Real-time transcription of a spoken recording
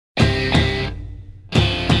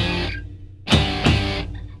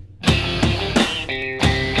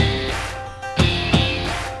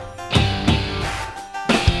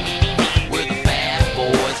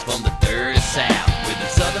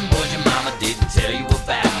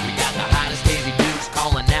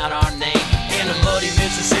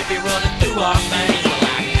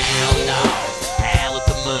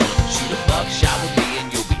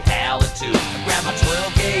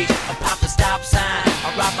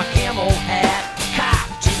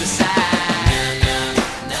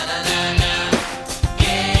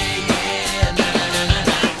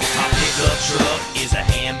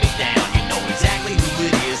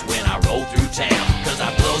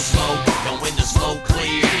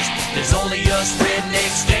There's only us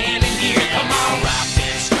rednecks standing here. Come on, rock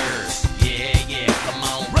them skirts, yeah, yeah. Come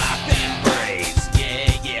on, rock them braids,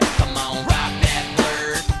 yeah, yeah. Come on, rock that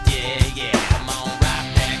bird, yeah, yeah. Come on, rock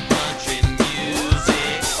that country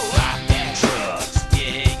music, rock them trucks,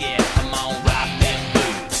 yeah, yeah. Come on, rock them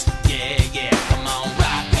boots, yeah, yeah. Come on,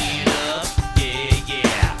 rock it up, yeah,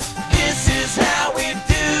 yeah. This is how we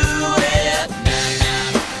do it. Na na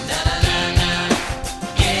na na na na,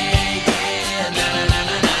 yeah, yeah. Na na na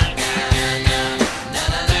na na na na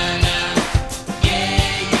na na na,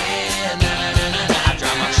 yeah, yeah. Na na na na na. I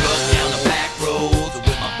drive my truck down the back roads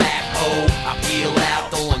with my backhoe. I peel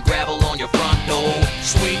out, throwing gravel on your front door.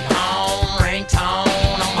 Sweet home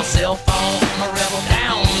ringtone on my cell phone. A rebel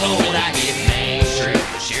download. I hit Main Street,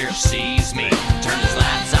 the sheriff sees me, turns his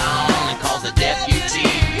lights on and calls the deputy,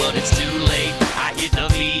 but it's too late. I hit the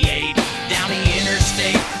V8 down the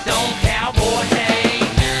interstate. Don't cowboy, hey.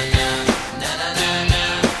 Na na na na na na,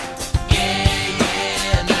 yeah,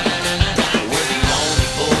 yeah. Na na na na na. We're the only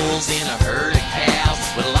bulls in a herd of cows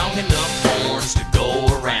with long enough horns to go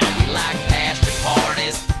around. We like pasture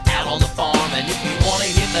parties out on the farm, and if you wanna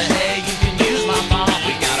hit the hay, you can use my farm.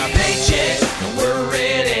 We got our paychecks and we're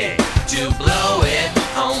ready to blow it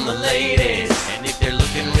on the ladies. And if they're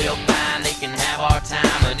looking real fine, they can have our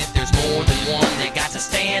time. And if there's more than one, they got to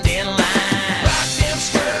stand in line. Rock them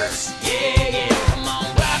skirts, yeah, yeah. Come on,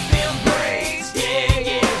 rock them braids, yeah,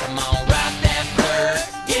 yeah. Come on, rock that bird,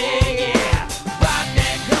 yeah, yeah. Rock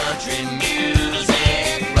that country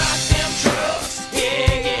music, rock them trucks,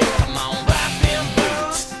 yeah, yeah. Come on, rock them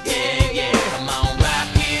boots, yeah, yeah. Come on, rock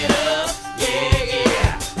it up, yeah,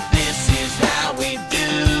 yeah. This is how we do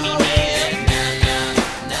it. Na na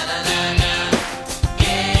na na na na,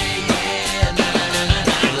 yeah, yeah. Na na na na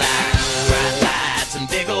na. I like bright lights and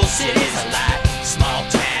big old cities. I like small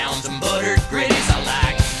towns and buttered gritties. I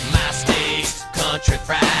like my steaks, country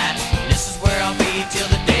fried.